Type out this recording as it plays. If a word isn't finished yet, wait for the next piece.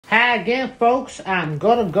Hi again, folks. I'm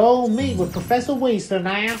gonna go meet with Professor Weasley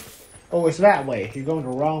now. Oh, it's that way. You're going the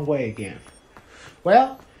wrong way again.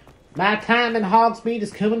 Well, my time in Hogsmeade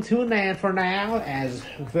is coming to an end for now. As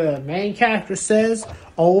the main character says,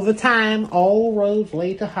 all the time, all roads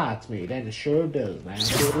lead to Hogsmeade. And it sure does, man.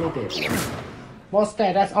 What's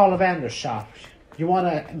that? That's Ollivander's shop. You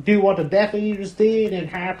want to do what the Death Eaters did in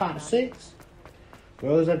Harry Potter 6?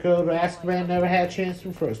 Those that go to Azkaban never had a chance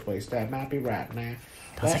in the first place. That might be right now.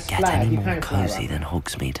 Does it get any more cozy than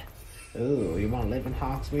Hogsmeade? Ooh, you want to live in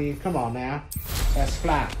Hogsmeade? Come on now. Let's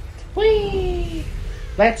fly. Whee!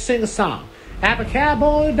 Let's sing a song. I'm a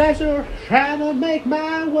cowboy dancer trying to make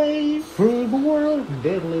my way through the world.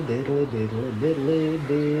 Diddly, diddly, diddly, diddly,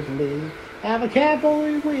 diddly. I'm a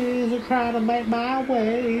cowboy wizard trying to make my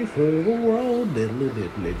way through the world. Diddly,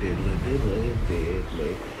 diddly, diddly, diddly,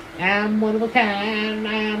 diddly. I'm one of a kind,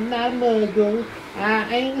 I'm not a muggle.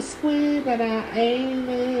 I ain't a squib and I ain't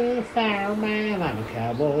a fireman. I'm a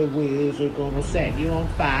cowboy wizard gonna set you on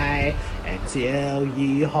fire and tell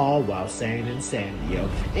yeehaw while saying incendio.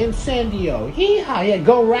 Incendio, yeehaw, yeah,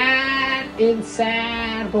 go right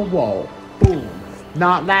inside the wall. Boom.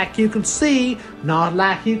 Not like you can see, not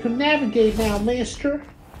like you can navigate now, mister.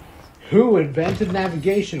 Who invented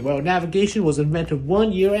navigation? Well, navigation was invented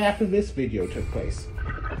 1 year after this video took place.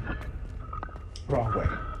 Wrong way.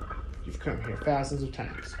 You've come here thousands of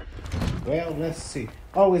times. Well, let's see.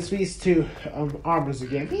 Oh, it's these two armors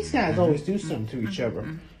again. These guys always do something to each other.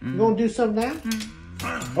 You gonna do something now?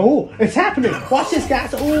 Oh, it's happening! Watch this,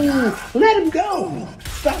 guys! Oh, let him go!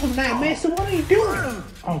 Stop him now, mister! What are you doing?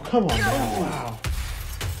 Oh, come on now! Wow!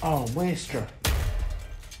 Oh, mister!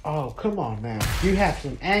 Oh, come on now! You have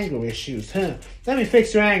some anger issues, huh? Let me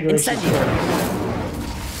fix your anger issues.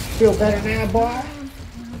 Feel better now, boy?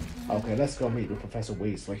 Okay, let's go meet with Professor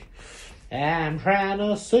Weasley. I'm trying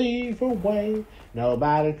to see the way.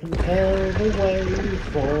 Nobody can tell the way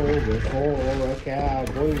before a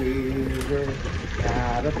cowboy wizard.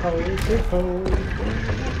 Got a poker code when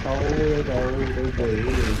I told the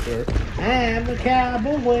wizard. I'm a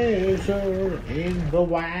cowboy wizard in the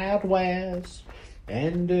Wild West.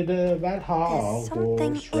 Ended up at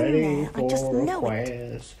Hogwarts, ready for a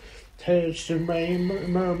quest. Touch the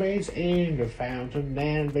mermaids in the fountain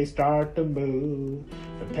and they start to move.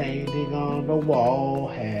 The painting on the wall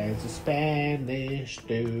has a Spanish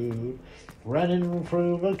dude running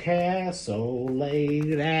through the castle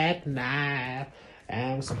late at night.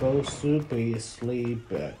 I'm supposed to be asleep,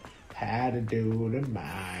 but how to do it in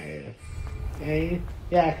my... Hey,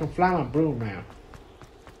 yeah, I can fly my broom now.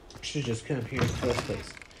 Should just come here in the first place.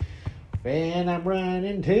 Then I'm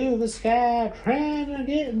running to the sky, trying to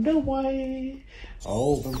get away.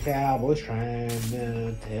 All them cowboys trying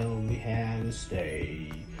to tell me how to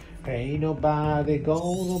stay. Ain't nobody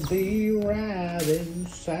gonna be right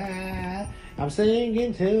inside. I'm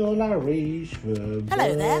singing till I reach the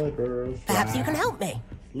Hello there. butterfly. Perhaps you can help me.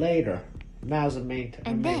 Later. Now's the main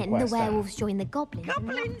And then the werewolves join the goblins.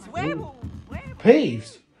 Goblins, werewolves.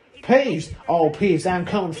 Peeves! Peeves! Oh, Peeves, I'm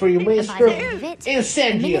coming for you, mister. The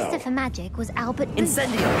Incendio! Minister for Magic was Albert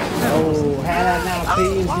Incendio. Oh, hello now,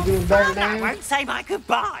 Peeves. You doing better I now? won't say my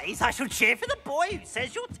goodbyes. I shall cheer for the boy who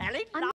says you're telling lies.